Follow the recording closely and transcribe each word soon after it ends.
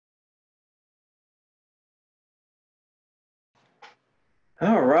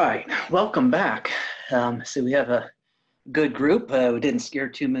All right, welcome back. So we have a good group. We didn't scare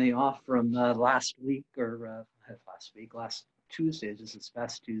too many off from last week or last Tuesday. This is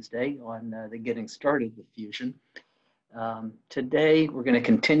past Tuesday on the getting started with Fusion. Today we're going to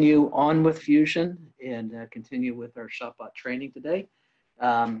continue on with Fusion and continue with our ShopBot training today.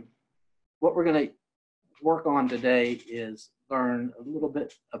 What we're going to work on today is learn a little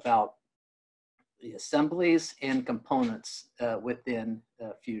bit about the assemblies and components within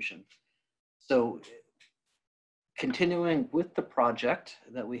Fusion. So continuing with the project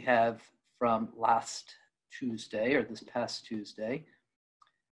that we have from last Tuesday or this past Tuesday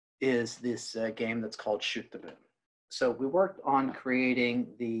is this game that's called Shoot the Moon. So we worked on creating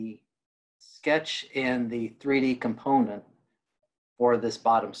the sketch and the 3D component for this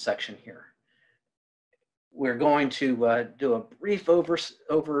bottom section here. We're going to do a brief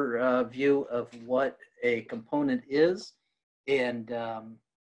overview of what a component is and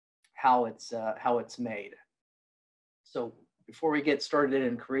how it's made. So before we get started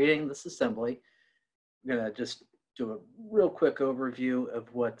in creating this assembly, I'm going to just do a real quick overview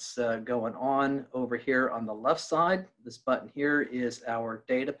of what's going on over here on the left side. This button here is our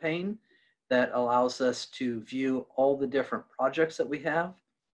data pane that allows us to view all the different projects that we have.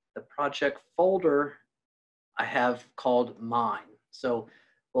 The project folder I have called mine. So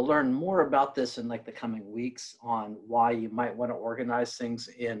we'll learn more about this in like the coming weeks on why you might want to organize things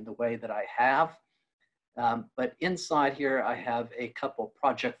in the way that I have. But inside here, I have a couple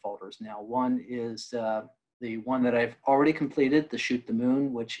project folders now. One is the one that I've already completed, the Shoot the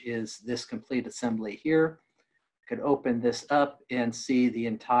Moon, which is this complete assembly here. I could open this up and see the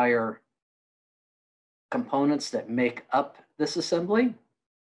entire components that make up this assembly. I'm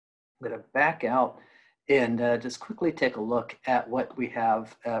going to back out and just quickly take a look at what we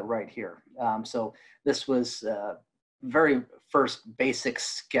have right here. So this was very first basic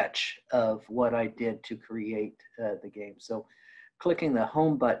sketch of what I did to create the game. So clicking the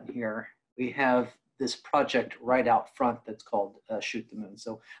home button here, we have this project right out front that's called Shoot the Moon.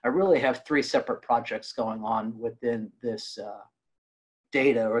 So I really have three separate projects going on within this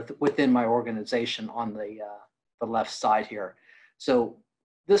data or within my organization on the left side here. So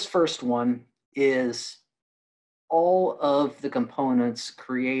this first one is all of the components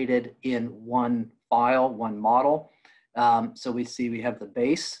created in one file, one model. So we see we have the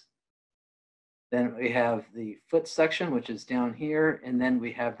base, then we have the foot section, which is down here, and then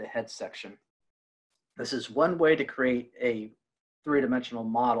we have the head section. This is one way to create a three-dimensional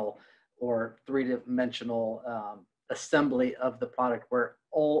model or three-dimensional assembly of the product where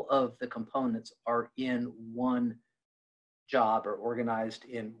all of the components are in one job or organized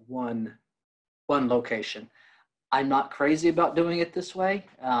in one location. I'm not crazy about doing it this way,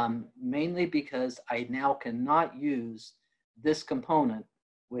 mainly because I now cannot use this component,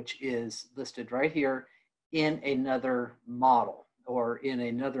 which is listed right here, in another model or in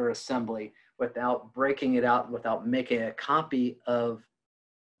another assembly without breaking it out, without making a copy of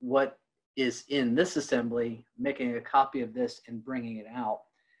what is in this assembly, making a copy of this and bringing it out.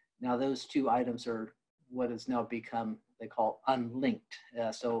 Now those two items are what has now become, they call unlinked.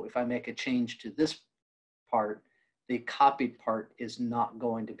 So if I make a change to this part, the copied part is not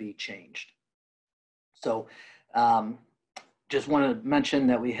going to be changed. So just want to mention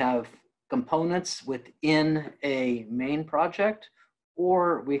that we have components within a main project,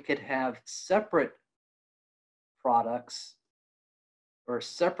 or we could have separate products or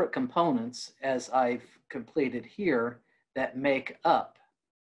separate components as I've completed here that make up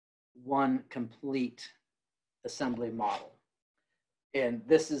one complete assembly model. And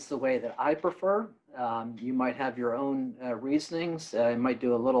this is the way that I prefer. You might have your own reasonings. I might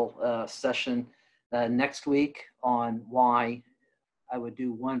do a little session next week on why I would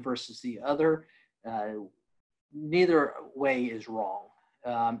do one versus the other. Neither way is wrong.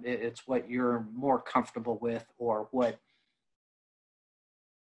 It's what you're more comfortable with or what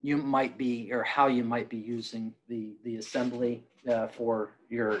you might be or how you might be using the assembly for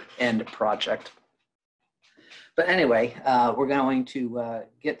your end project. But anyway, we're going to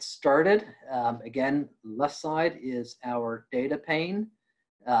get started. Again, left side is our data pane.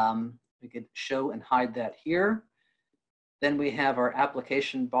 We could show and hide that here. Then we have our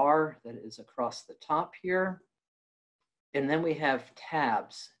application bar that is across the top here. And then we have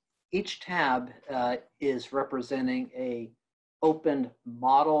tabs. Each tab is representing a open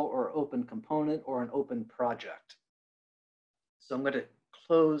model or open component or an open project. So I'm going to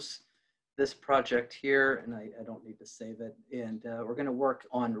close this project here, and I don't need to save it. And we're going to work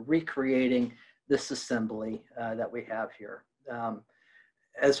on recreating this assembly that we have here.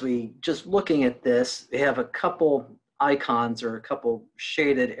 As we just looking at this, we have a couple icons or a couple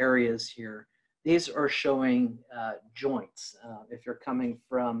shaded areas here, these are showing joints. If you're coming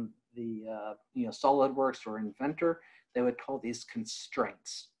from the SolidWorks or Inventor, they would call these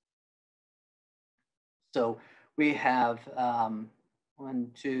constraints. So we have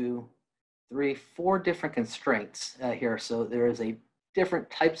 1, 2, 3, 4 different constraints here. So there is a different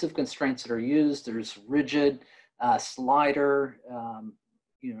types of constraints that are used. There's rigid, slider,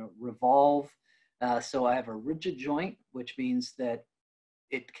 revolve. So I have a rigid joint, which means that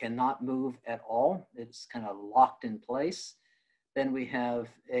it cannot move at all. It's kind of locked in place. Then we have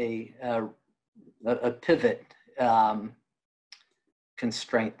a pivot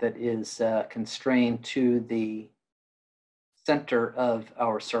constraint that is constrained to the center of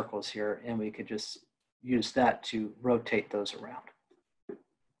our circles here, and we could just use that to rotate those around.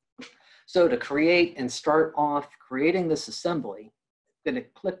 So to create and start off creating this assembly, I'm going to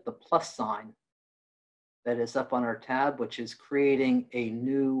click the plus sign that is up on our tab, which is creating a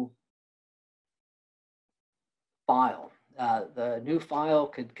new file. The new file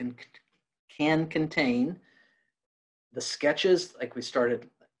can contain the sketches like we started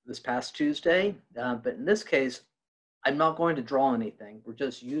this past Tuesday, but in this case, I'm not going to draw anything. We're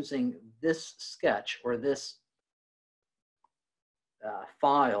just using this sketch or this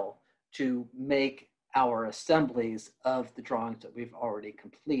file to make our assemblies of the drawings that we've already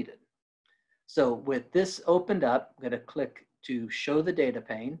completed. So with this opened up, I'm going to click to show the data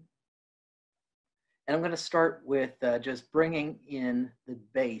pane. And I'm going to start with just bringing in the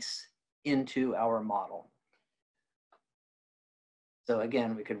base into our model. So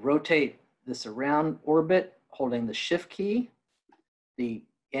again, we could rotate this around orbit, holding the shift key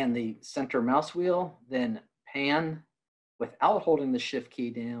and the center mouse wheel, then pan without holding the shift key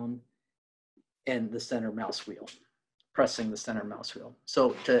down and the center mouse wheel, pressing the center mouse wheel.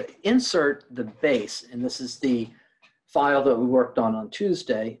 So to insert the base, and this is the file that we worked on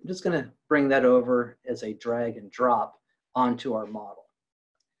Tuesday, I'm just going to bring that over as a drag and drop onto our model.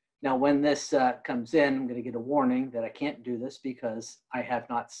 Now, when this comes in, I'm going to get a warning that I can't do this because I have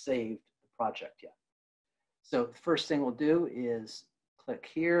not saved the project yet. So the first thing we'll do is click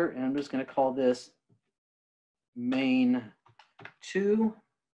here, and I'm just going to call this main 2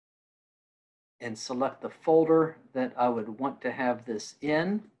 and select the folder that I would want to have this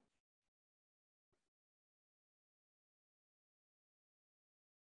in.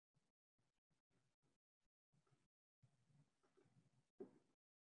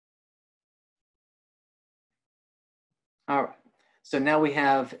 All right, so now we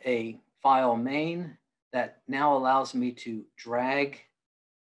have a file main that now allows me to drag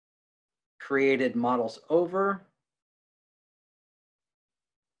created models over.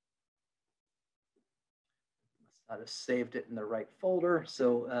 Must not have saved it in the right folder.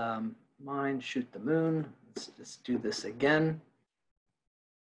 So mine, shoot the moon. Let's just do this again.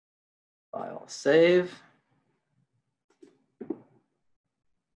 File, save.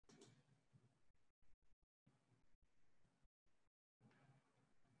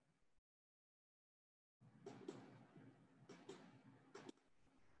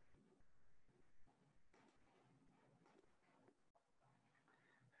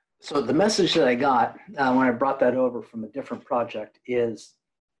 So the message that I got when I brought that over from a different project is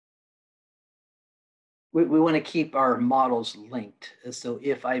we want to keep our models linked. So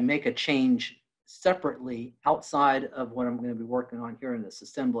if I make a change separately outside of what I'm going to be working on here in this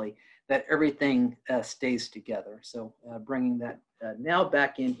assembly, that everything stays together. So bringing that now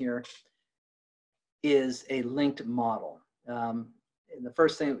back in here is a linked model. And the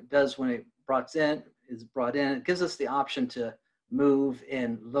first thing it does when it brought in, it gives us the option to move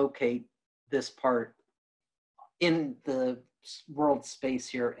and locate this part in the world space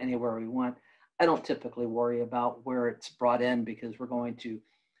here anywhere we want. I don't typically worry about where it's brought in because we're going to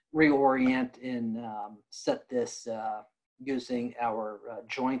reorient and set this using our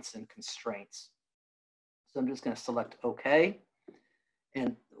joints and constraints. So I'm just going to select OK.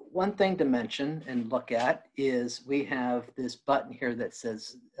 And one thing to mention and look at is we have this button here that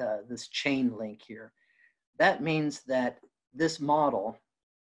says this chain link here. That means that this model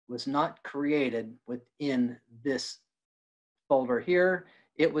was not created within this folder here.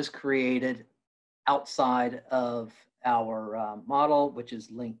 It was created outside of our model, which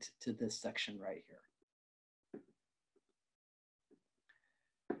is linked to this section right here.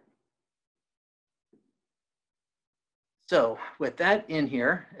 So with that in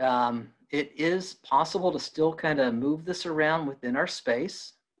here, it is possible to still kind of move this around within our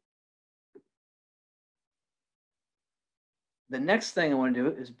space. The next thing I want to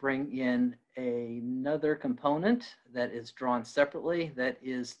do is bring in another component that is drawn separately. That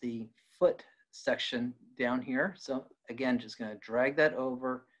is the foot section down here. So again, just going to drag that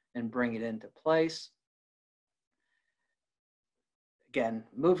over and bring it into place. Again,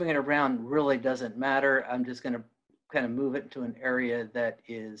 moving it around really doesn't matter. I'm just going to kind of move it to an area that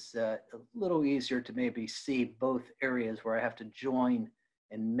is a little easier to maybe see both areas where I have to join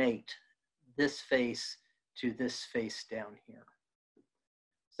and mate this face to this face down here.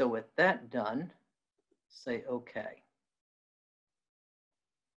 So with that done, say OK.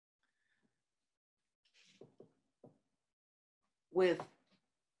 With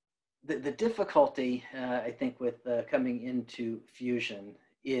the difficulty, I think, with coming into Fusion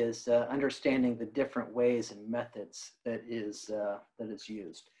is understanding the different ways and methods that is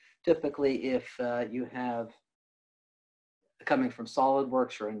used. Typically, if you have coming from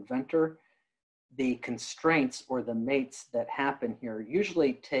SolidWorks or Inventor, the constraints or the mates that happen here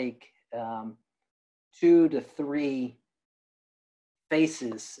usually take 2 to 3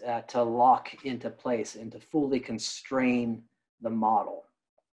 faces to lock into place and to fully constrain the model.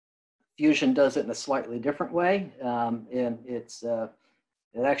 Fusion does it in a slightly different way, and it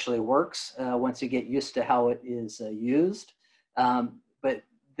actually works once you get used to how it is used. But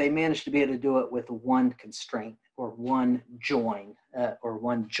they managed to be able to do it with one constraint or one join or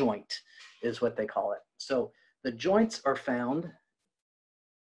one joint is what they call it. So the joints are found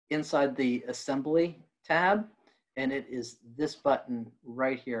inside the Assembly tab, and it is this button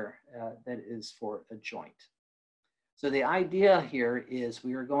right here that is for a joint. So the idea here is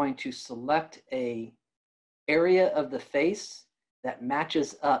we are going to select a area of the face that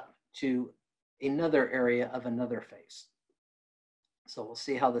matches up to another area of another face. So we'll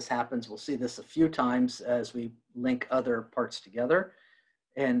see how this happens. We'll see this a few times as we link other parts together.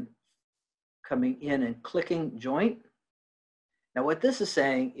 And coming in and clicking joint. Now what this is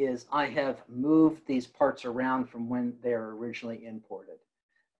saying is I have moved these parts around from when they're originally imported.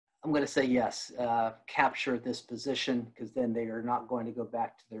 I'm going to say yes, capture this position, because then they are not going to go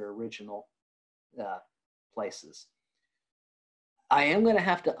back to their original places. I am going to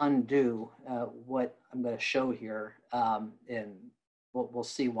have to undo what I'm going to show here, and we'll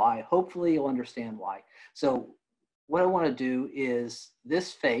see why. Hopefully you'll understand why. So what I want to do is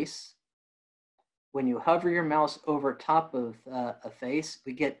this face, when you hover your mouse over top of a face,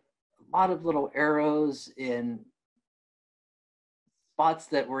 we get a lot of little arrows in spots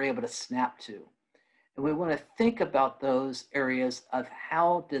that we're able to snap to. And we want to think about those areas of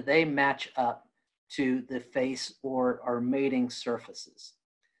how do they match up to the face or our mating surfaces.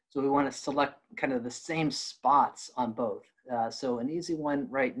 So we want to select kind of the same spots on both. So an easy one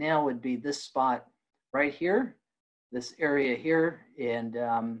right now would be this spot right here, this area here, and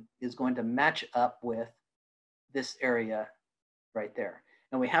is going to match up with this area right there.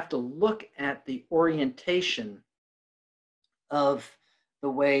 And we have to look at the orientation of the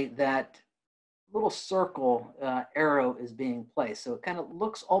way that little circle arrow is being placed. So it kind of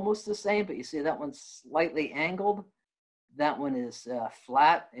looks almost the same, but you see that one's slightly angled. That one is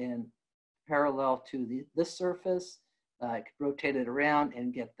flat and parallel to this surface. I could rotate it around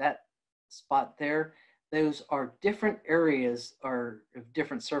and get that spot there. Those are different areas of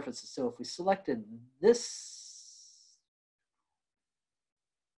different surfaces. So if we selected this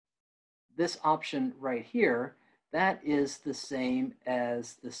option right here, that is the same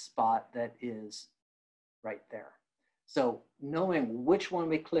as the spot that is right there. So knowing which one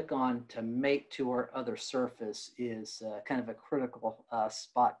we click on to mate to our other surface is kind of a critical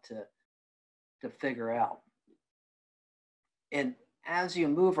spot to figure out. And as you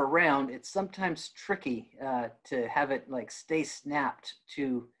move around, it's sometimes tricky to have it like stay snapped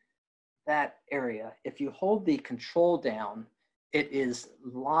to that area. If you hold the control down, it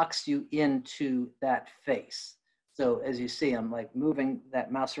locks you into that face. So as you see, I'm like moving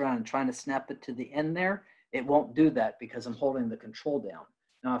that mouse around and trying to snap it to the end there. It won't do that because I'm holding the control down.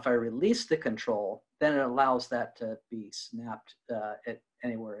 Now, if I release the control, then it allows that to be snapped at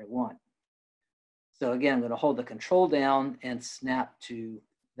anywhere I want. So again, I'm going to hold the control down and snap to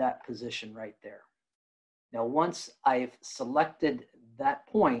that position right there. Now, once I've selected that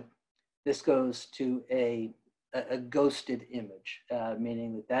point, this goes to a ghosted image,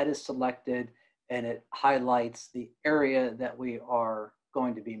 meaning that that is selected and it highlights the area that we are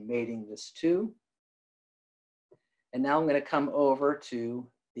going to be mating this to. And now I'm going to come over to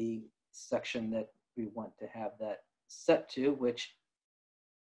the section that we want to have that set to, which,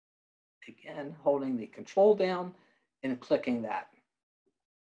 again, holding the control down and clicking that.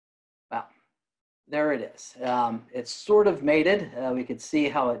 Wow, there it is. It's sort of mated. We could see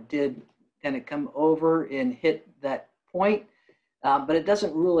how it did kind of come over and hit that point, but it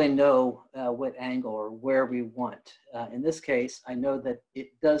doesn't really know what angle or where we want. In this case, I know that it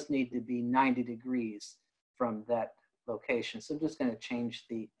does need to be 90 degrees from that location. So I'm just going to change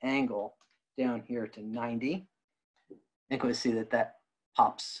the angle down here to 90. And go see that that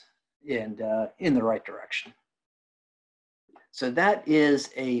pops in the right direction. So that is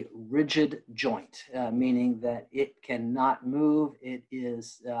a rigid joint, meaning that it cannot move. It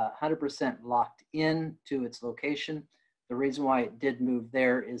is 100% locked in to its location. The reason why it did move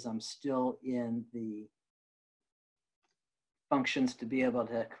there is I'm still in the functions to be able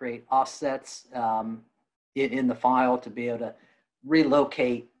to create offsets in the file to be able to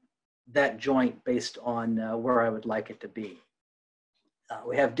relocate that joint based on where I would like it to be.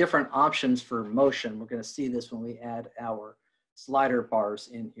 We have different options for motion. We're going to see this when we add our slider bars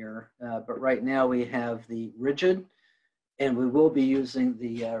in here. But right now we have the rigid, and we will be using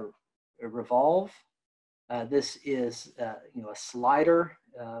the revolve. This is a slider.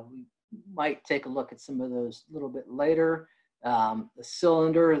 We might take a look at some of those a little bit later. The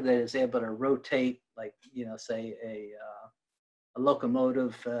cylinder that is able to rotate, like say a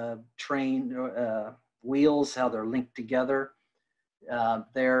locomotive train wheels, how they're linked together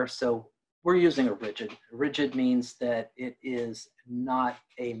there. So we're using a rigid. Rigid means that it is not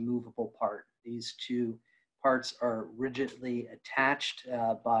a movable part. These two parts are rigidly attached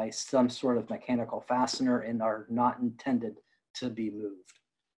by some sort of mechanical fastener and are not intended to be moved.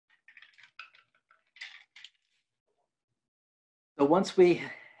 So once we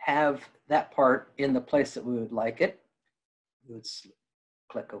have that part in the place that we would like it, we would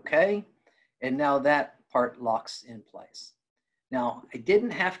click OK, and now that part locks in place. Now, I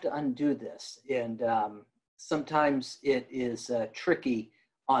didn't have to undo this, and sometimes it is tricky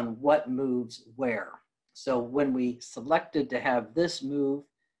on what moves where. So when we selected to have this move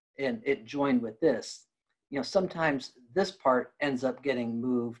and it joined with this, sometimes this part ends up getting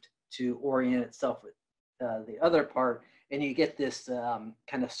moved to orient itself with the other part, and you get this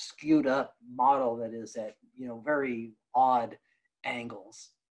kind of skewed up model that is at very odd angles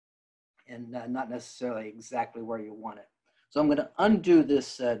and not necessarily exactly where you want it. So I'm going to undo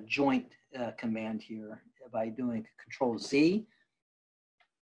this joint command here by doing Control Z.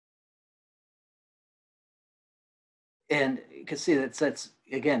 And you can see that it's,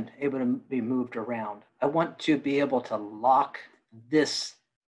 again, able to be moved around. I want to be able to lock this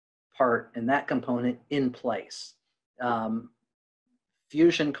part and that component in place.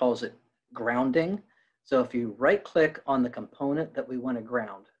 Fusion calls it grounding. So if you right-click on the component that we want to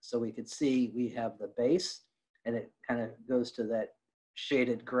ground, so we could see we have the base, and it kind of goes to that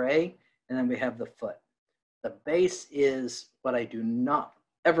shaded gray, and then we have the foot. The base is what I do not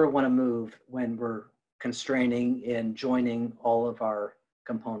ever want to move when we're constraining and joining all of our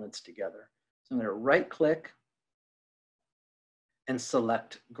components together. So I'm going to right-click and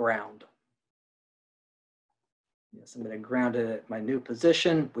select ground. Yes, I'm going to ground it at my new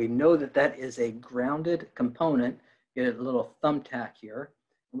position. We know that that is a grounded component. Get a little thumbtack here.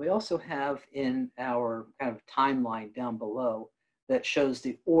 And we also have in our kind of timeline down below that shows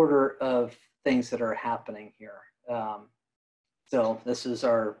the order of things that are happening here. So this is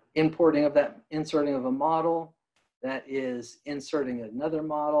our inserting of a model. That is inserting another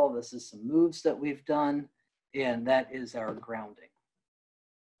model. This is some moves that we've done, and that is our grounding.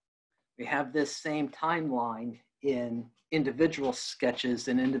 We have this same timeline in individual sketches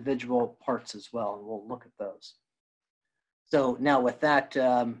and individual parts as well, and we'll look at those. So now with that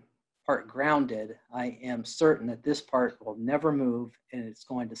part grounded, I am certain that this part will never move and it's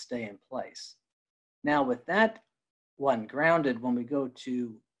going to stay in place. Now with that one grounded, when we go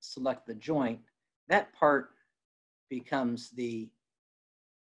to select the joint, that part becomes the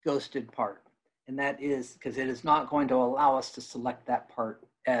ghosted part. And that is because it is not going to allow us to select that part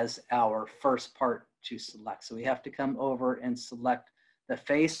as our first part to select. So we have to come over and select the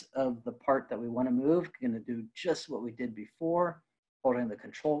face of the part that we want to move. We're going to do just what we did before, holding the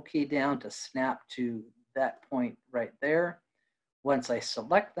control key down to snap to that point right there. Once I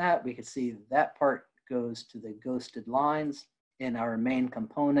select that, we can see that part goes to the ghosted lines and our main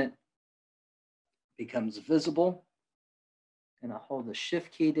component becomes visible. And I'll hold the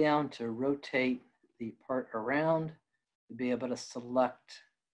shift key down to rotate the part around to be able to select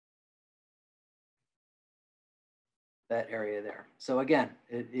that area there. So again,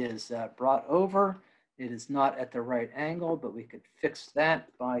 it is brought over. It is not at the right angle, but we could fix that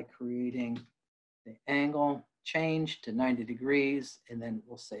by creating the angle change to 90 degrees, and then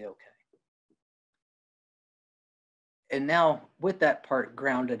we'll say OK. And now with that part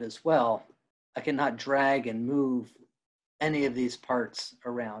grounded as well, I cannot drag and move any of these parts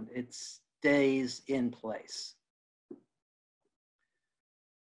around. It stays in place.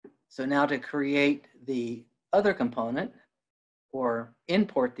 So now to create the other component or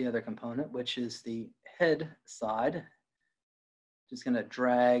import the other component, which is the head side. Just going to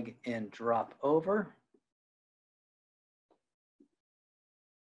drag and drop over.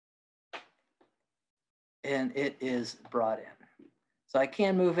 And it is brought in. So I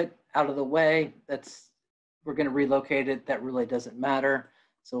can move it out of the way. We're going to relocate it. That really doesn't matter.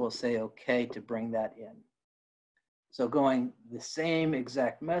 So we'll say okay to bring that in. So going the same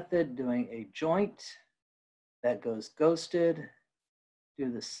exact method, doing a joint, that goes ghosted.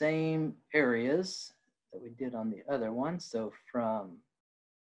 Do the same areas that we did on the other one. So from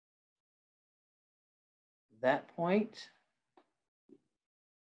that point,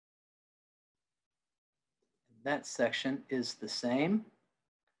 that section is the same.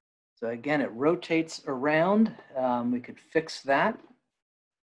 So again, it rotates around. We could fix that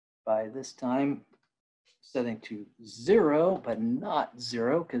by this time setting to 0, but not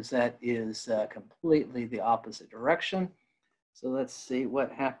 0, because that is completely the opposite direction. So let's see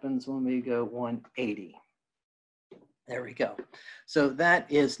what happens when we go 180. There we go. So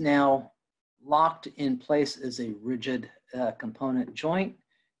that is now locked in place as a rigid component joint.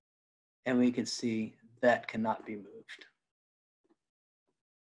 And we can see that cannot be moved.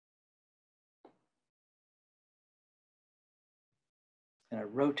 Kind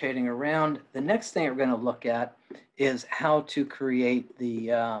of rotating around. The next thing we're going to look at is how to create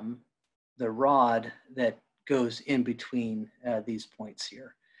the rod that goes in between these points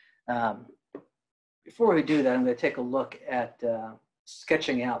here. Before we do that, I'm going to take a look at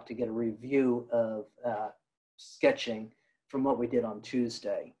sketching out to get a review of sketching from what we did on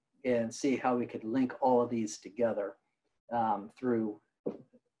Tuesday and see how we could link all of these together through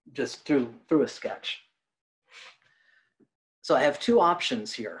a sketch. So I have two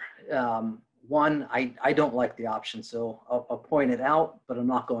options here. One, I don't like the option, so I'll point it out, but I'm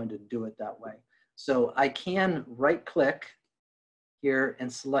not going to do it that way. So I can right-click here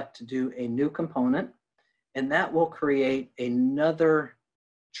and select to do a new component, and that will create another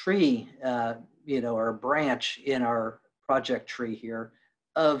tree, or a branch in our project tree here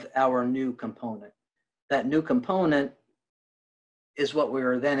of our new component. That new component is what we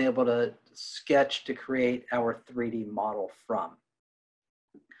were then able to sketch to create our 3D model from.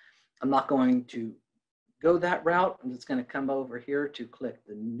 I'm not going to go that route. I'm just going to come over here to click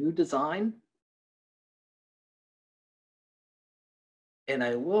the new design. And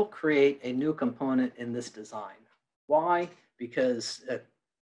I will create a new component in this design. Why? Because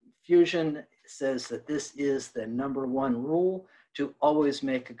Fusion says that this is the #1 rule to always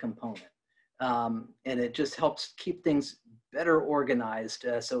make a component. And it just helps keep things better organized.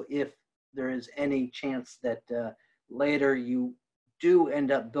 So if there is any chance that later you do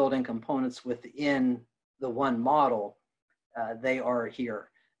end up building components within the one model, they are here.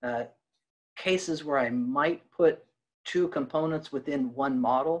 Cases where I might put two components within one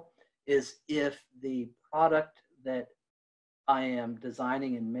model is if the product that I am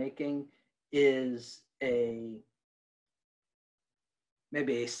designing and making is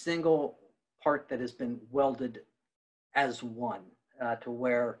maybe a single part that has been welded as one, to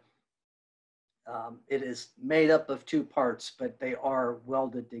where it is made up of two parts, but they are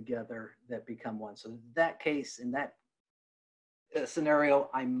welded together that become one. So in that case, in that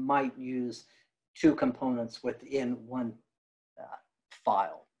scenario, I might use two components within one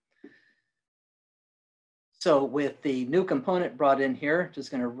file. So with the new component brought in here,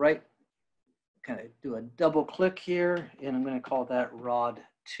 just going to kind of do a double click here, and I'm going to call that rod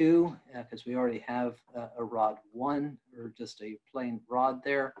 2 because we already have a rod 1, or just a plain rod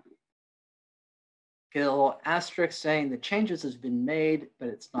there. Get a little asterisk saying the changes has been made, but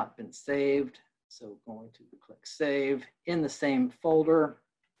it's not been saved. So going to click save in the same folder,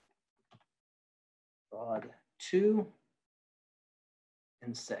 rod 2,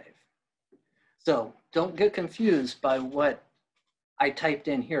 and save. So don't get confused by what I typed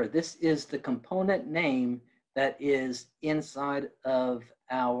in here. This is the component name that is inside of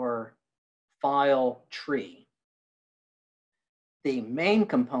our file tree. The main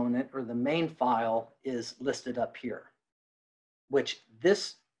component, or the main file, is listed up here, which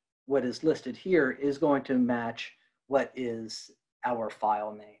what is listed here is going to match what is our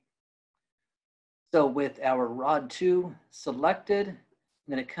file name. So with our rod 2 selected,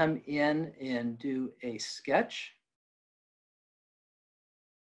 I'm going to come in and do a sketch.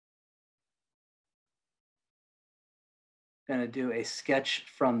 Going to do a sketch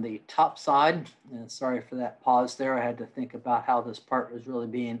from the top side. And sorry for that pause there. I had to think about how this part was really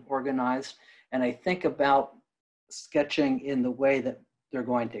being organized. And I think about sketching in the way that they're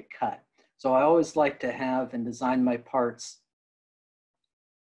going to cut. So I always like to have and design my parts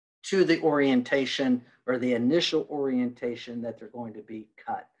to the orientation, or the initial orientation that they're going to be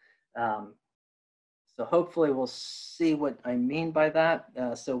cut. So So hopefully we'll see what I mean by that.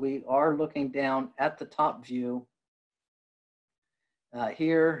 So we are looking down at the top view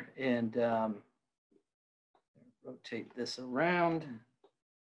here, and rotate this around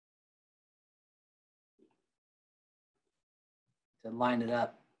to line it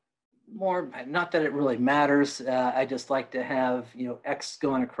up more. Not that it really matters. I just like to have, X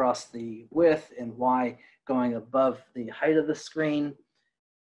going across the width and Y going above the height of the screen.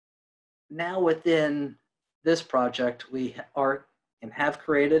 Now within this project, we are and have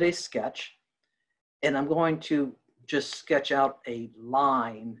created a sketch, and I'm going to just sketch out a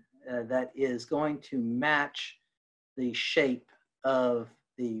line that is going to match the shape of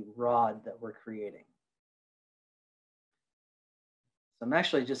the rod that we're creating. So I'm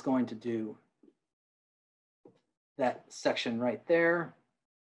actually just going to do that section right there,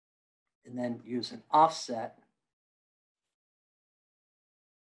 and then use an offset.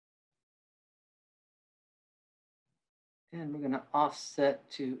 And we're going to offset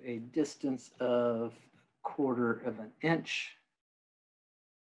to a distance of 1/4 of an inch.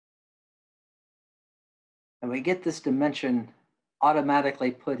 And we get this dimension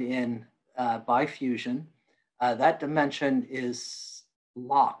automatically put in by Fusion. That dimension is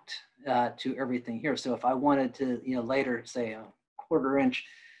locked to everything here. So if I wanted to, later say a 1/4 inch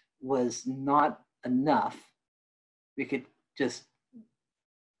was not enough, we could just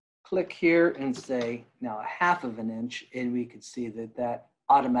click here and say now 1/2 of an inch, and we could see that that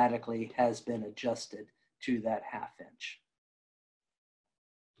automatically has been adjusted to that 1/2 inch.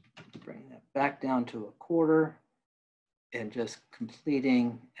 Bring that back down to 1/4 and just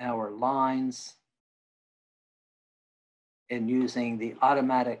completing our lines and using the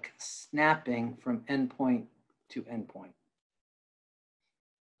automatic snapping from endpoint to endpoint.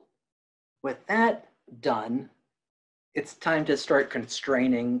 With that done, it's time to start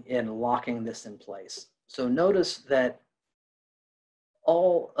constraining and locking this in place. So notice that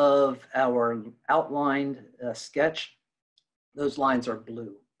all of our outlined sketch, those lines are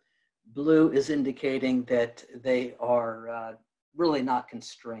blue. Blue is indicating that they are really not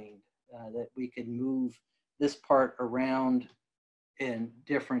constrained, that we can move this part around in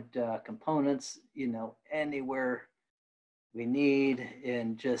different components, anywhere we need,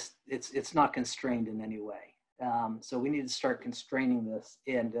 and just it's not constrained in any way. So we need to start constraining this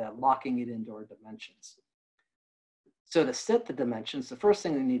and locking it into our dimensions. So to set the dimensions, the first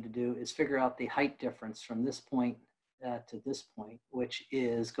thing we need to do is figure out the height difference from this point to this point, which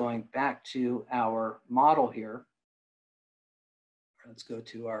is going back to our model here. Let's go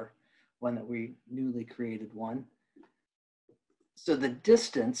to our one that we newly created one. So the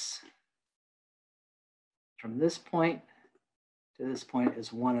distance from this point to this point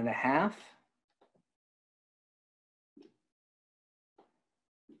is 1.5.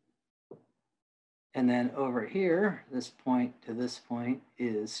 And then over here, this point to this point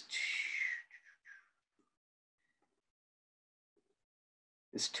is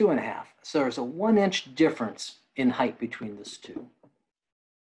 2.5. So there's a 1 inch difference in height between these two.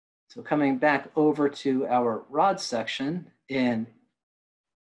 So coming back over to our rod section and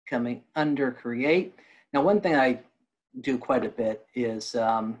coming under create. Now, one thing I do quite a bit is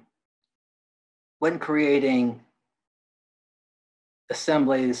when creating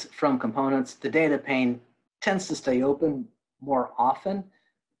assemblies from components, the data pane tends to stay open more often.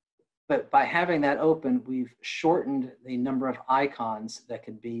 But by having that open, we've shortened the number of icons that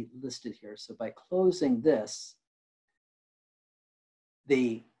could be listed here. So by closing this,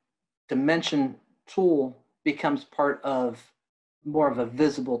 the dimension tool becomes part of more of a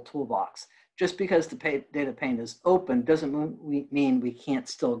visible toolbox. Just because the data pane is open doesn't mean we can't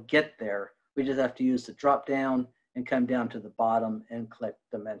still get there. We just have to use the drop down and come down to the bottom and click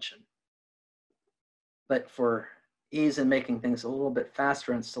dimension. But for ease in making things a little bit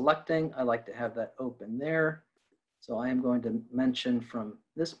faster and selecting, I like to have that open there. So I am going to mention from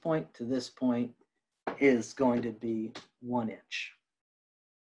this point to this point is going to be 1 inch.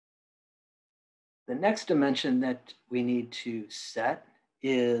 The next dimension that we need to set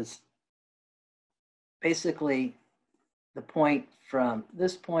is basically the point from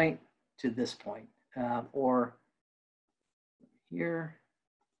this point to this point, or here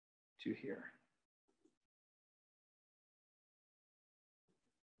to here.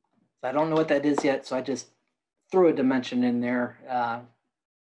 I don't know what that is yet, so I just threw a dimension in there.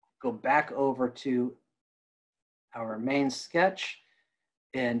 Go back over to our main sketch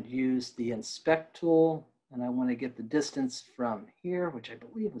and use the inspect tool. And I want to get the distance from here, which I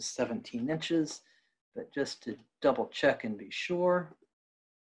believe was 17 inches, but just to double check and be sure.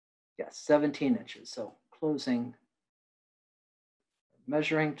 Yeah, 17 inches. So closing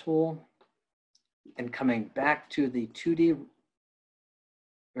measuring tool. and coming back to the 2D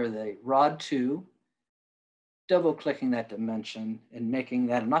or the rod 2, double clicking that dimension and making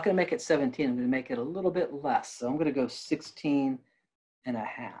that, I'm not going to make it 17, I'm going to make it a little bit less. So I'm going to go 16 and a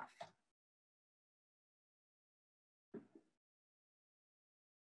half.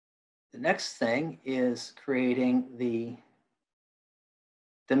 The next thing is creating the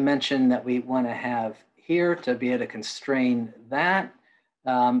dimension that we want to have here to be able to constrain that.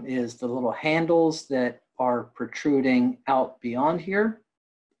 Is the little handles that are protruding out beyond here.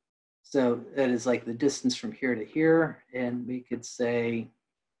 So that is like the distance from here to here. And we could say,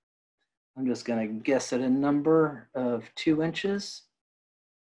 I'm just going to guess at a number of 2 inches.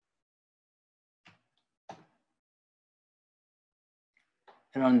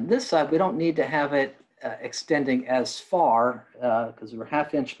 And on this side, we don't need to have it extending as far because we're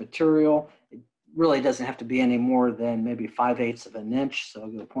 1/2 inch material. It really doesn't have to be any more than maybe 5/8 of an inch. So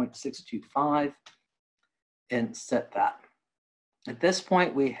I'll go 0.625 and set that. At this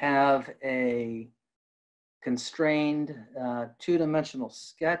point, we have a constrained 2-dimensional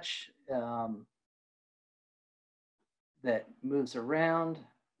sketch that moves around.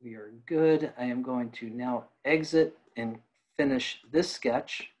 We are good. I am going to now exit and finish this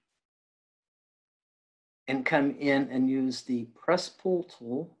sketch and come in and use the press pull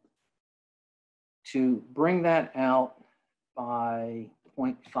tool to bring that out by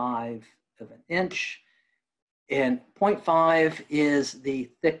 0.5 of an inch. And 0.5 is the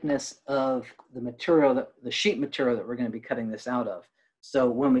thickness of the material, the sheet material that we're going to be cutting this out of. So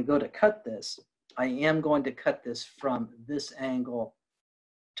when we go to cut this, I am going to cut this from this angle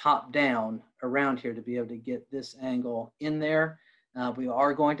top down around here to be able to get this angle in there. We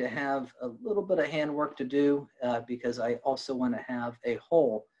are going to have a little bit of handwork to do because I also want to have a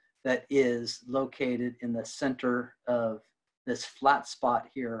hole that is located in the center of this flat spot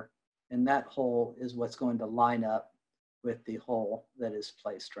here. And that hole is what's going to line up with the hole that is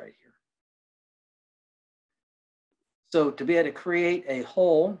placed right here. So to be able to create a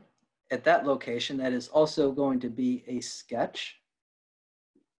hole at that location, that is also going to be a sketch.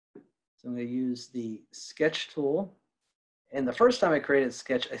 So I'm going to use the sketch tool. And the first time I created a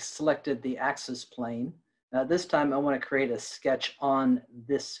sketch, I selected the axis plane. Now this time I want to create a sketch on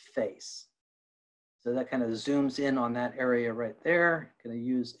this face. So that kind of zooms in on that area right there. Going to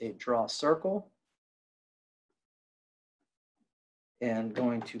use a draw circle. And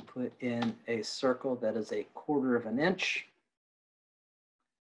going to put in a circle that is 1/4 of an inch.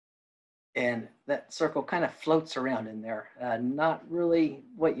 And that circle kind of floats around in there. Not really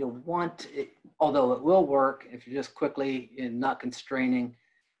what you want, although it will work if you're just quickly and not constraining,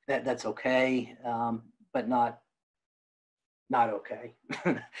 that's okay, but not okay.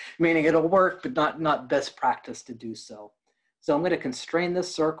 Meaning it'll work, but not best practice to do so. So I'm going to constrain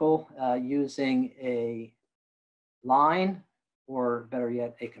this circle using a line, or better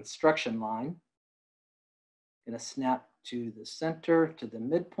yet, a construction line. I'm going to snap to the center, to the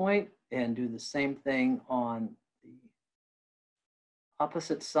midpoint, and do the same thing on the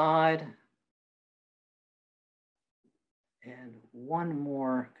opposite side. And one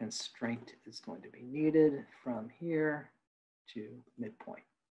more constraint is going to be needed from here to midpoint.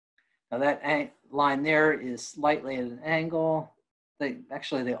 Now that line there is slightly at an angle.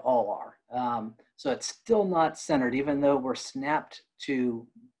 Actually, they all are. So it's still not centered, even though we're snapped to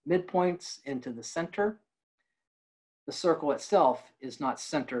midpoints into the center. The circle itself is not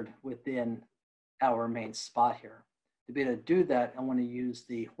centered within our main spot here. To be able to do that, I want to use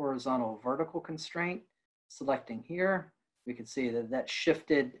the horizontal vertical constraint. Selecting here, we can see that that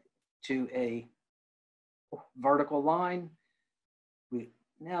shifted to a vertical line. We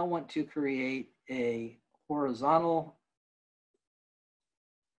now want to create a horizontal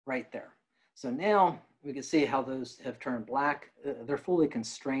right there. So now we can see how those have turned black. They're fully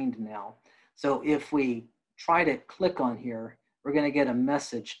constrained now. So if we try to click on here, we're going to get a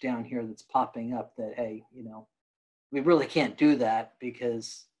message down here that's popping up that, hey, we really can't do that,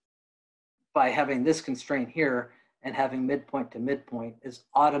 because by having this constraint here and having midpoint to midpoint is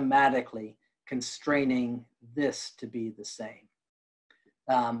automatically constraining this to be the same.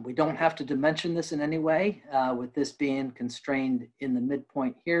 We don't have to dimension this in any way, with this being constrained in the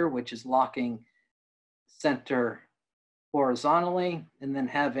midpoint here, which is locking center horizontally, and then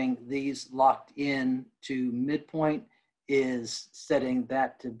having these locked in to midpoint is setting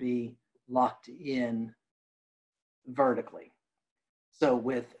that to be locked in vertically. So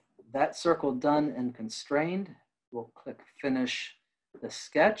with that circle done and constrained, we'll click finish the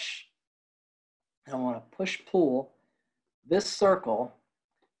sketch. And I want to push pull this circle.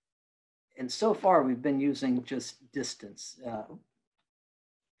 And so far we've been using just distance,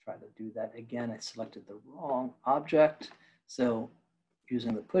 try to do that again. I selected the wrong object. So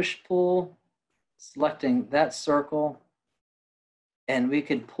using the push-pull, selecting that circle, and we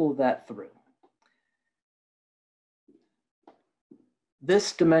can pull that through.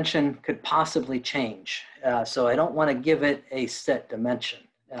 This dimension could possibly change. So I don't want to give it a set dimension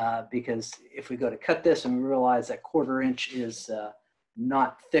because if we go to cut this and we realize that 1/4 inch is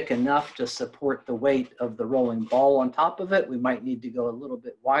not thick enough to support the weight of the rolling ball on top of it, we might need to go a little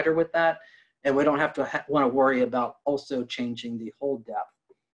bit wider with that. And we don't have to want to worry about also changing the hole depth.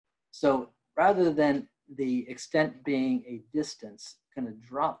 So rather than the extent being a distance, I'm going to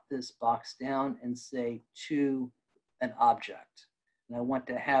drop this box down and say to an object. And I want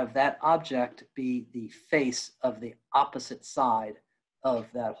to have that object be the face of the opposite side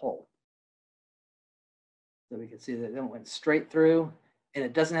of that hole. So we can see that it went straight through, and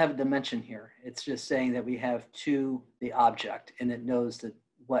it doesn't have a dimension here. It's just saying that we have to the object, and it knows that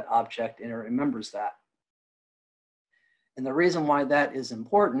what object, and it remembers that. And the reason why that is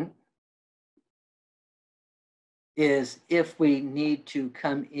important is if we need to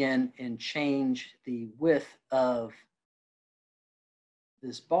come in and change the width of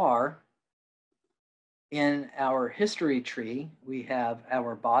this bar, in our history tree, we have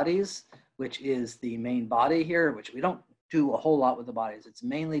our bodies, which is the main body here, which we don't do a whole lot with the bodies. It's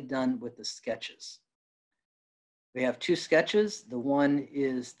mainly done with the sketches. We have 2 sketches. The one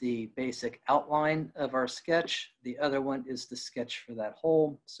is the basic outline of our sketch. The other one is the sketch for that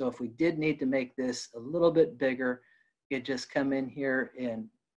hole. So if we did need to make this a little bit bigger, you could just come in here and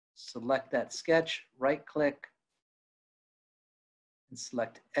select that sketch, right click, and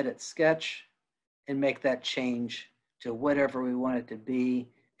select Edit Sketch, and make that change to whatever we want it to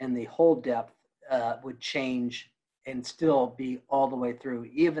be. And the hole depth would change and still be all the way through,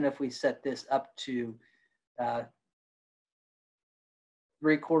 even if we set this up to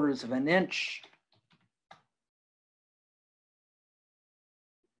 3/4 of an inch.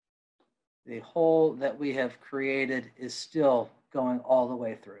 The hole that we have created is still going all the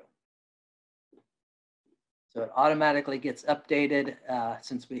way through. So it automatically gets updated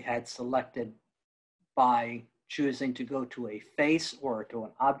since we had selected by choosing to go to a face or to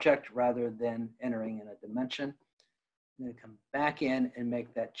an object rather than entering in a dimension. I'm going to come back in and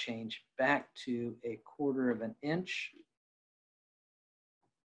make that change back to 1/4 of an inch.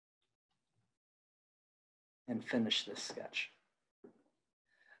 And finish this sketch.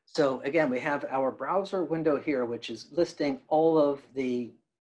 So again, we have our browser window here, which is listing all of the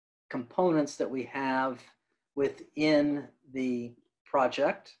components that we have within the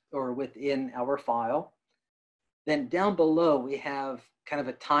project or within our file. Then down below, we have kind of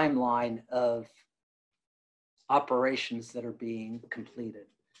a timeline of operations that are being completed.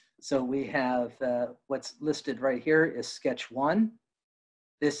 So we have what's listed right here is sketch 1.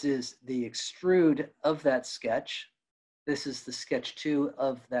 This is the extrude of that sketch. This is the sketch 2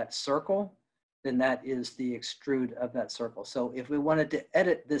 of that circle. Then that is the extrude of that circle. So if we wanted to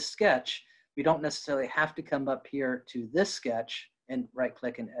edit this sketch, we don't necessarily have to come up here to this sketch and right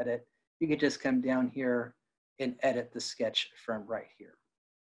click and edit. You could just come down here and edit the sketch from right here.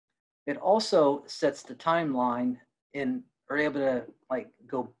 It also sets the timeline and are able to like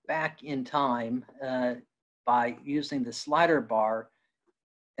go back in time by using the slider bar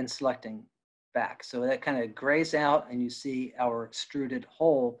and selecting back. So that kind of grays out and you see our extruded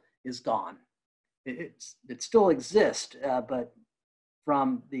hole is gone. It still exists, but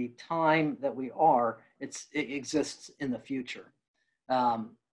from the time that we are, it exists in the future.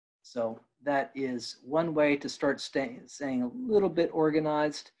 So that is one way to start staying a little bit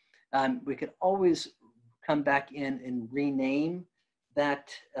organized. We could always come back in and rename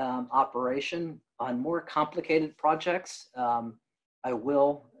that operation on more complicated projects. I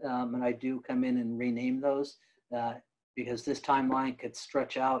will, and I do come in and rename those because this timeline could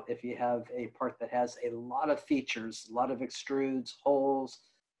stretch out if you have a part that has a lot of features, a lot of extrudes, holes,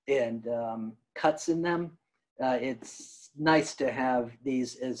 and cuts in them. It's nice to have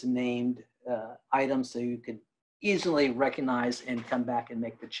these as named items so you could easily recognize and come back and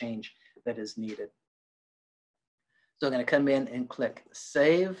make the change that is needed. So I'm going to come in and click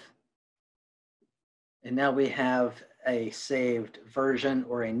Save. And now we have a saved version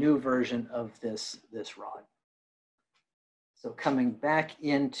or a new version of this rod. So coming back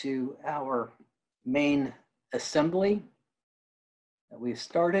into our main assembly that we've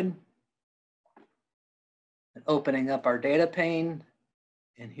started, and opening up our data pane,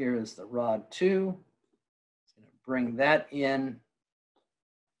 and here is the rod 2. I'm going to bring that in.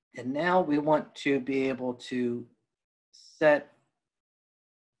 And now we want to be able to set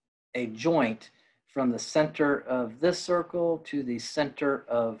a joint from the center of this circle to the center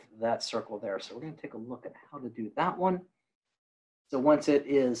of that circle there. So we're going to take a look at how to do that one. So once it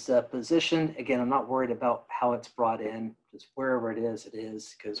is positioned, again, I'm not worried about how it's brought in, just wherever it is,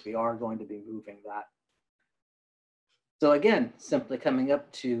 because we are going to be moving that. So again, simply coming up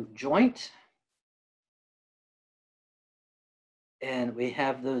to joint. And we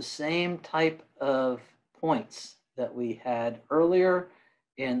have those same type of points that we had earlier.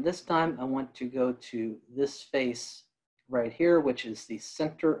 And this time I want to go to this face right here, which is the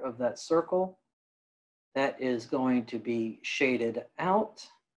center of that circle. That is going to be shaded out.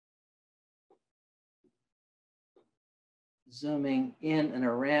 Zooming in and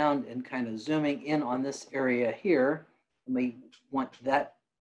around and kind of zooming in on this area here. And we want that,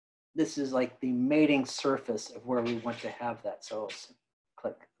 this is like the mating surface of where we want to have that. So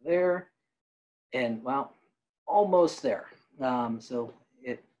click there and well, almost there. So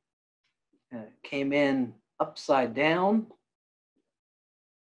it came in upside down.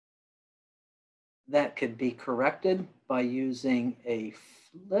 That could be corrected by using a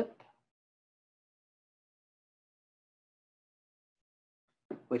flip,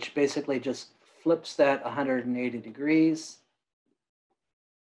 which basically just flips that 180 degrees.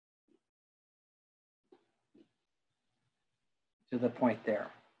 To the point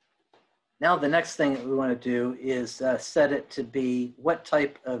there. Now the next thing that we want to do is set it to be, what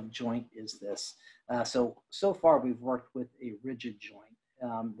type of joint is this? So far we've worked with a rigid joint.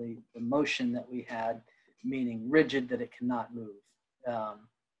 The motion that we had, meaning rigid, that it cannot move.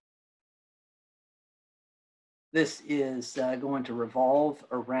 This is going to revolve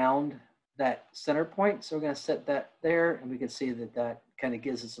around that center point. So we're going to set that there, and we can see that that kind of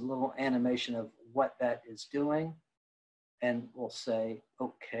gives us a little animation of what that is doing. And we'll say,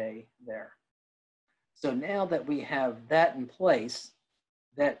 okay, there. So now that we have that in place,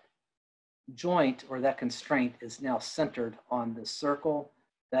 that joint or that constraint is now centered on the circle.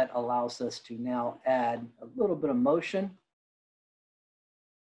 That allows us to now add a little bit of motion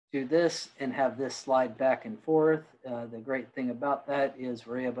to this and have this slide back and forth. The great thing about that is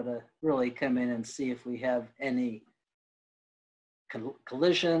we're able to really come in and see if we have any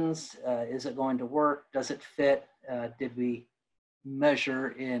collisions. Is it going to work? Does it fit? Did we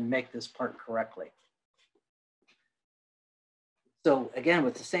measure and make this part correctly? So again,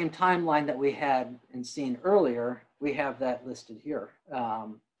 with the same timeline that we had and seen earlier, we have that listed here.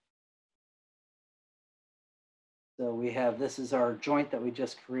 So we have, this is our joint that we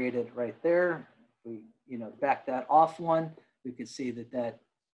just created right there. We, back that off one, we can see that that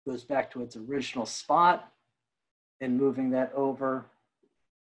goes back to its original spot, and moving that over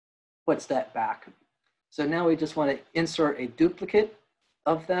puts that back. So now we just want to insert a duplicate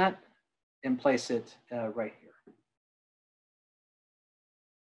of that and place it right here.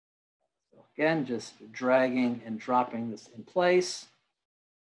 So again, just dragging and dropping this in place.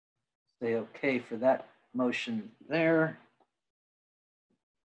 Say okay for that motion there.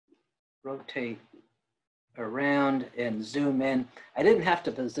 Rotate around and zoom in. I didn't have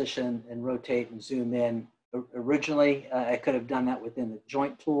to position and rotate and zoom in originally. I could have done that within the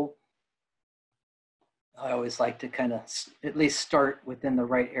joint tool. I always like to kind of at least start within the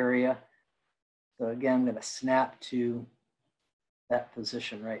right area. So again, I'm going to snap to that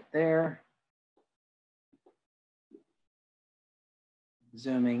position right there.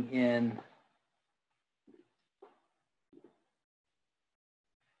 Zooming in.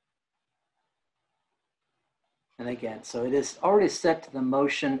 And again, so it is already set to the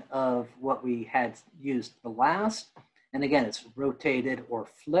motion of what we had used the last. And again, it's rotated or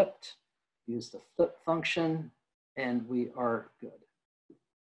flipped. Use the flip function, and we are good.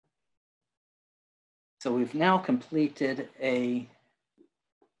 So we've now completed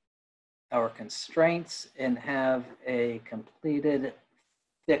our constraints and have a completed,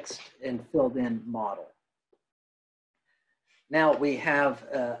 fixed, and filled in model. Now we have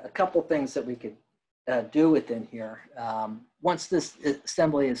a couple things that we could do within here. Once this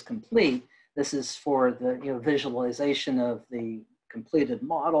assembly is complete, this is for the visualization of the completed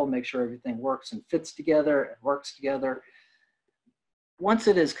model, make sure everything works and fits together and works together. Once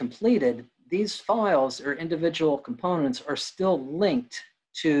it is completed, these files or individual components are still linked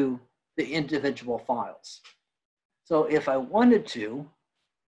to the individual files. So if I wanted to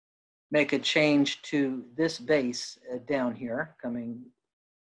make a change to this base down here,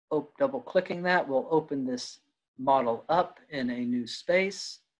 double clicking that will open this model up in a new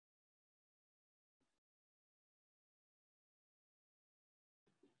space.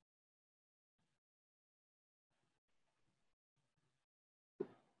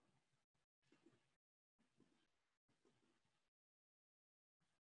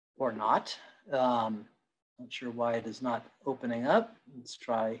 Or not. Not sure why it is not opening up. Let's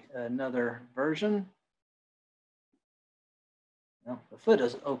try another version. No, the foot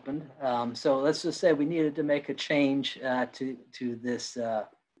is opened. So let's just say we needed to make a change to this, the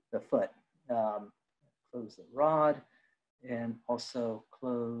foot. Close the rod and also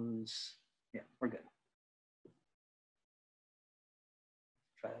close, yeah, we're good.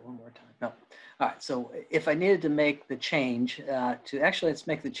 Try that one more time. No. All right, so if I needed to make the change let's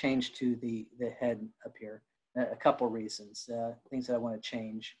make the change to the head up here. A couple reasons. Things that I want to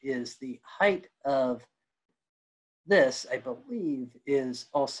change is the height of this, I believe, is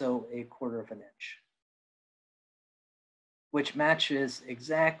also 1/4 of an inch, which matches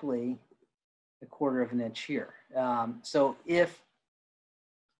exactly 1/4 of an inch here. So if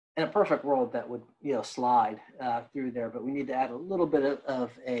in a perfect world that would slide through there, but we need to add a little bit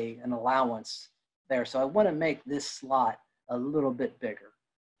of an allowance there. So I want to make this slot a little bit bigger.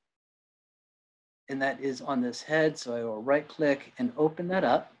 And that is on this head. So I will right click and open that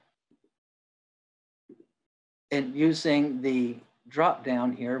up. And using the drop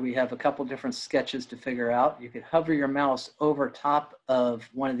down here, we have a couple different sketches to figure out. You could hover your mouse over top of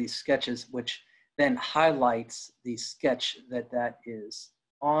one of these sketches, which then highlights the sketch that is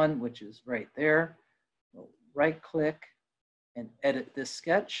on, which is right there. We'll right click and edit this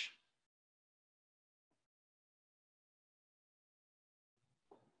sketch.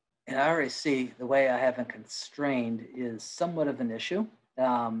 And I already see the way I have it constrained is somewhat of an issue.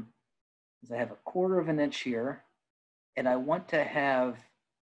 I have 1/4 of an inch here, and I want to have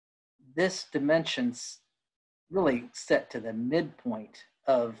this dimensions really set to the midpoint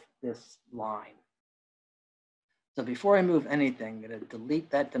of this line. So before I move anything, I'm going to delete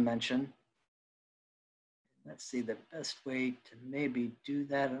that dimension. Let's see the best way to maybe do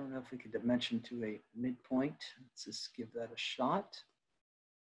that. I don't know if we could dimension to a midpoint. Let's just give that a shot.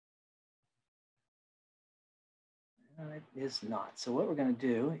 It is not. So what we're going to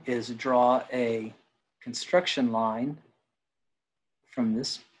do is draw a construction line from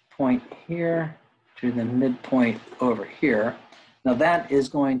this point here to the midpoint over here. Now that is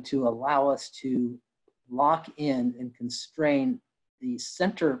going to allow us to lock in and constrain the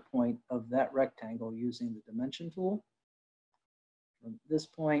center point of that rectangle using the dimension tool. From this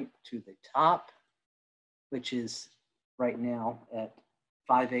point to the top, which is right now at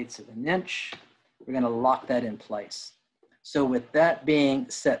 5/8 of an inch, we're going to lock that in place. So with that being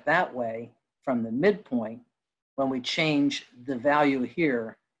set that way from the midpoint, when we change the value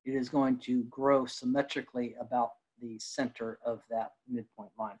here, it is going to grow symmetrically about the center of that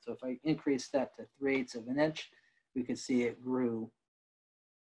midpoint line. So if I increase that to 3/8 of an inch, we can see it grew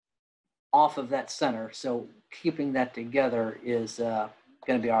off of that center. So keeping that together is going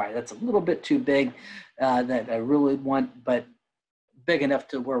to be all right. That's a little bit too big that I really want, but big enough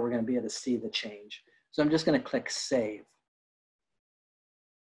to where we're going to be able to see the change. So I'm just going to click Save.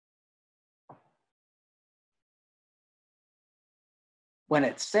 When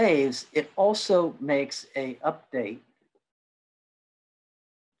it saves, it also makes an update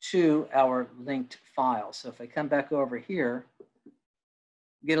to our linked file. So if I come back over here,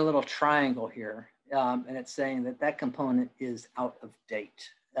 get a little triangle here, and it's saying that that component is out of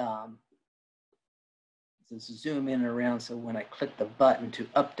date. Let's zoom in and around so when I click the button to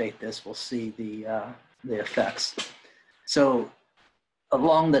update this, we'll see the effects. So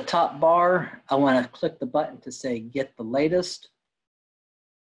along the top bar, I want to click the button to say get the latest.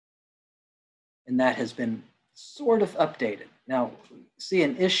 And that has been sort of updated. Now, see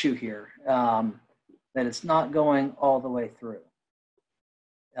an issue here that it's not going all the way through.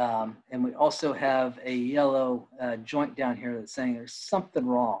 And we also have a yellow joint down here that's saying there's something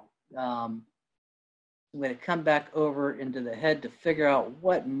wrong. I'm going to come back over into the head to figure out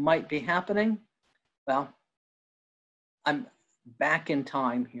what might be happening. Well, I'm back in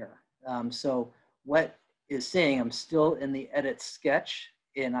time here. So what is saying, I'm still in the edit sketch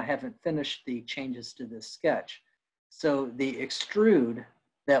and I haven't finished the changes to this sketch. So the extrude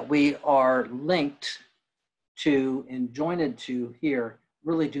that we are linked to and jointed to here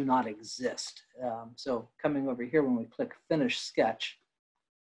really do not exist. So coming over here, when we click Finish Sketch,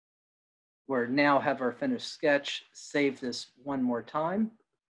 we now have our finished sketch. Save this one more time.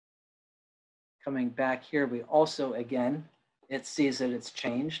 Coming back here, we also, again, it sees that it's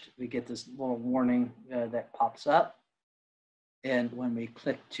changed. We get this little warning that pops up. And when we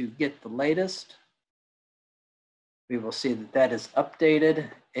click to get the latest, we will see that that is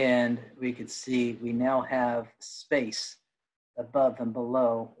updated, and we can see we now have space above and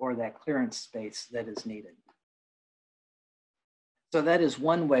below, or that clearance space that is needed. So that is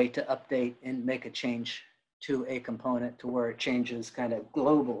one way to update and make a change to a component to where it changes kind of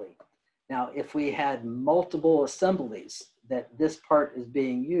globally. Now, if we had multiple assemblies that this part is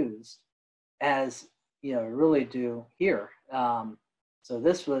being used, as really do here. So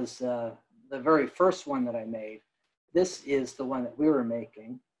this was the very first one that I made. This is the one that we were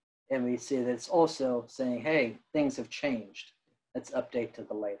making. And we see that it's also saying, hey, things have changed. Let's update to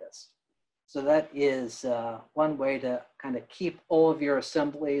the latest. So that is one way to kind of keep all of your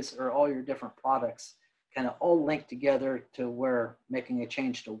assemblies or all your different products kind of all linked together to where making a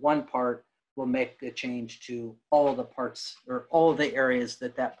change to one part will make a change to all the parts or all the areas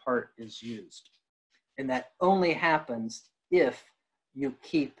that that part is used. And that only happens if you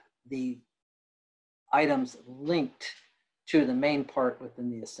keep the items linked to the main part within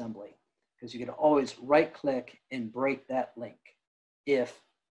the assembly, because you can always right click and break that link. If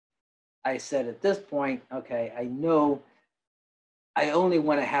I said at this point, okay, I know I only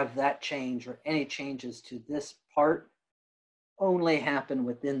want to have that change or any changes to this part only happen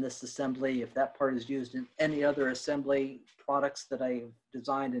within this assembly. If that part is used in any other assembly products that I've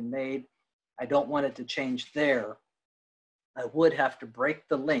designed and made, I don't want it to change there. I would have to break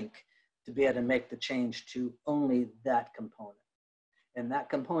the link to be able to make the change to only that component. And that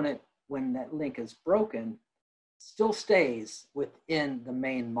component, when that link is broken, still stays within the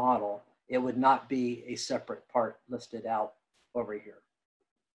main model. It would not be a separate part listed out over here.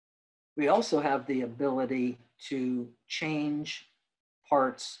 We also have the ability to change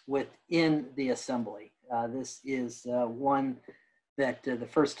parts within the assembly. This is one that the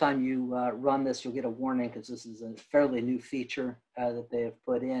first time you run this, you'll get a warning because this is a fairly new feature that they have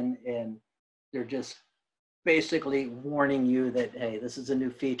put in, and they're just basically warning you that, hey, this is a new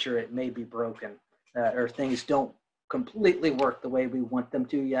feature, it may be broken, or things don't completely work the way we want them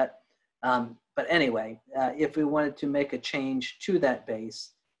to yet. But anyway, if we wanted to make a change to that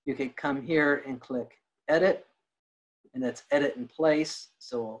base, you could come here and click Edit, and that's Edit in Place,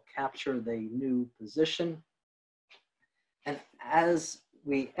 so we'll capture the new position. And as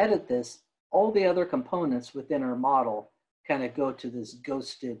we edit this, all the other components within our model kind of go to this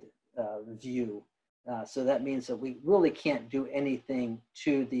ghosted view. So that means that we really can't do anything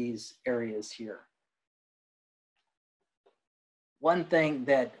to these areas here. One thing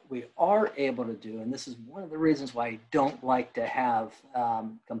that we are able to do, and this is one of the reasons why I don't like to have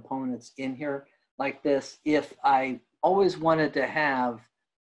components in here like this, if I always wanted to have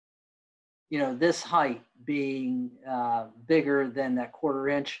this height being bigger than that 1/4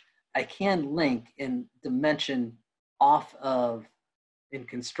 inch, I can link and dimension off of and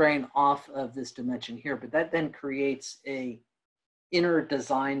constrain off of this dimension here, but that then creates a inner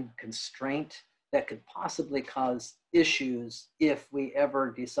design constraint that could possibly cause issues if we ever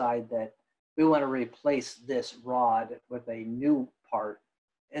decide that we want to replace this rod with a new part,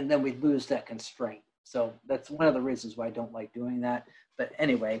 and then we lose that constraint. So that's one of the reasons why I don't like doing that. But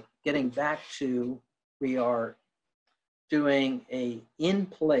anyway, getting back to, we are doing a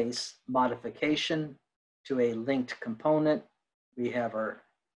in-place modification to a linked component. We have our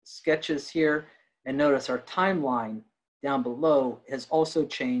sketches here, and notice our timeline down below has also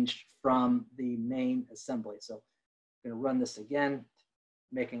changed from the main assembly. So I'm going to run this again,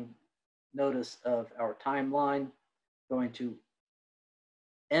 making notice of our timeline, going to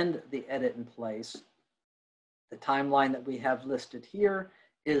end the edit in place. The timeline that we have listed here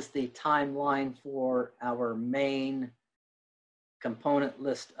is the timeline for our main component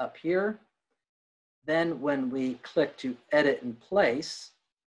list up here. Then when we click to edit in place,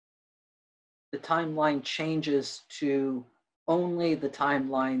 the timeline changes to only the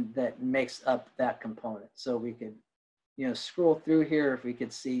timeline that makes up that component. So we could, scroll through here if we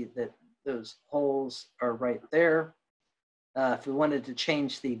could see that those holes are right there. If we wanted to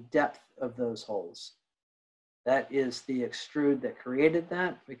change the depth of those holes, that is the extrude that created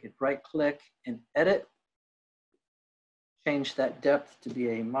that. We could right click and edit, change that depth to be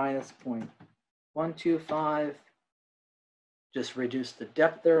a -0.125, just reduce the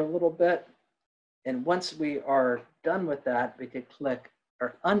depth there a little bit. And once we are done with that, we could click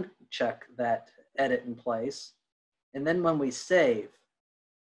or uncheck that edit in place. And then when we save,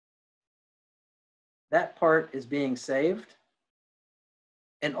 that part is being saved.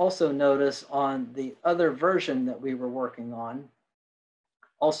 And also notice on the other version that we were working on,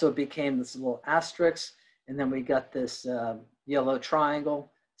 also became this little asterisk. And then we got this yellow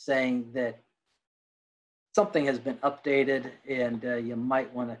triangle saying that something has been updated, and you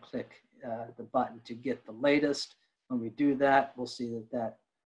might want to click the button to get the latest. When we do that, we'll see that that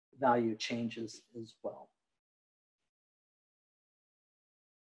value changes as well.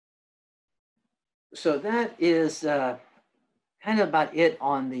 So that is kind of about it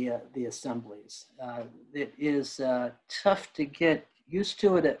on the assemblies. It is tough to get used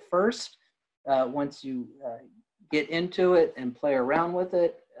to it at first, once you get into it and play around with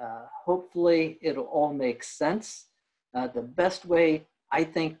it, hopefully it'll all make sense. The best way, I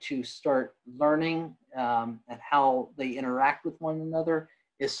think, to start learning and how they interact with one another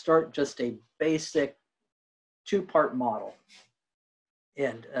is start just a basic two-part model.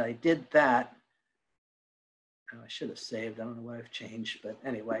 And I did that. I should have saved. I don't know what I've changed, but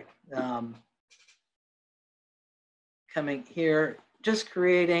anyway. Coming here, just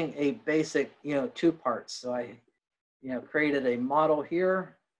creating a basic, two parts. So I, created a model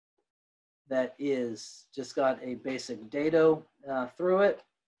here that is just got a basic dado through it.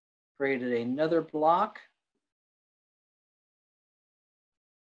 Created another block.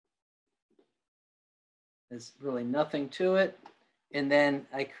 There's really nothing to it. And then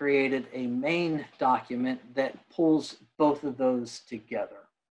I created a main document that pulls both of those together.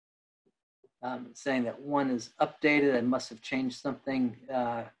 Saying that one is updated. I must have changed something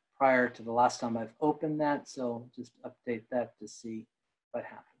prior to the last time I've opened that. So just update that to see what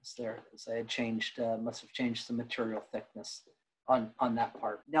happens there. Because I had changed, must have changed the material thickness on that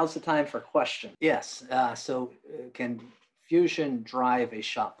part. Now's the time for questions. Yes, so can Fusion drive a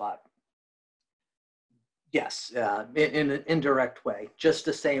ShopBot? Yes, in an indirect way, just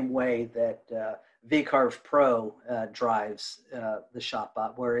the same way that vCarve Pro drives the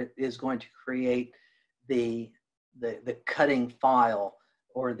ShopBot, where it is going to create the cutting file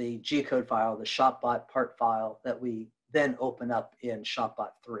or the G-code file, the ShopBot part file that we then open up in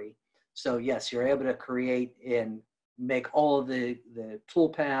ShopBot 3. So yes, you're able to create and make all of the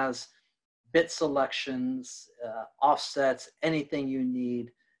toolpaths, bit selections, offsets, anything you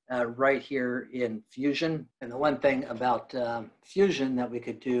need right here in Fusion. And the one thing about Fusion that we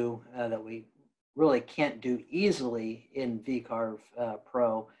could do that we really can't do easily in vCarve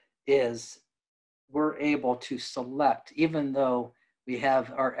Pro is we're able to select, even though we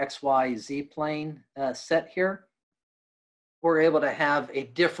have our XYZ plane set here, we're able to have a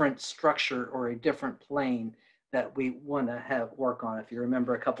different structure or a different plane that we want to have work on. If you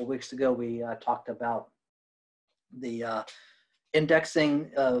remember a couple of weeks ago, we talked about the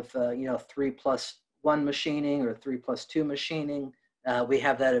indexing of 3+1 machining or 3+2 machining. We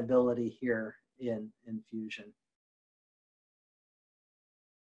have that ability here in Fusion.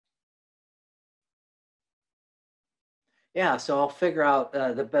 Yeah, so I'll figure out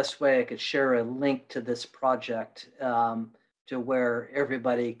the best way I could share a link to this project to where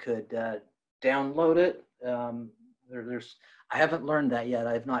everybody could download it. I haven't learned that yet.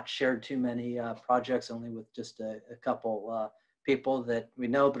 I've not shared too many projects, only with just a couple people that we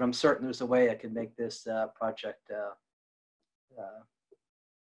know, but I'm certain there's a way I can make this project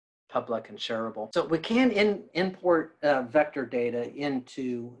public and shareable. So we can import vector data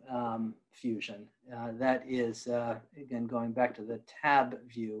into Fusion. That is, again, going back to the tab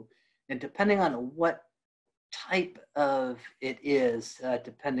view. And depending on what type of it is,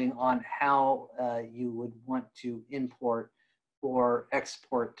 depending on how you would want to import or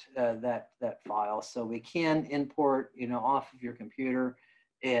export that file. So we can import, off of your computer,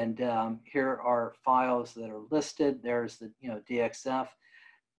 and here are files that are listed. There's the, DXF.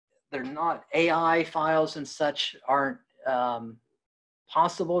 They're not AI files and such aren't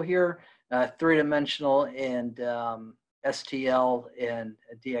possible here. Three-dimensional and STL and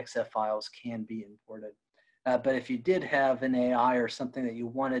DXF files can be imported. But if you did have an AI or something that you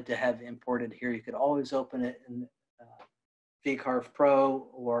wanted to have imported here, you could always open it in vCarve Pro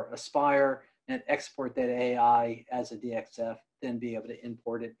or Aspire and export that AI as a DXF, then be able to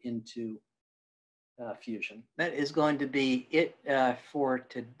import it into Fusion. That is going to be it for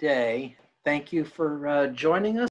today. Thank you for joining us.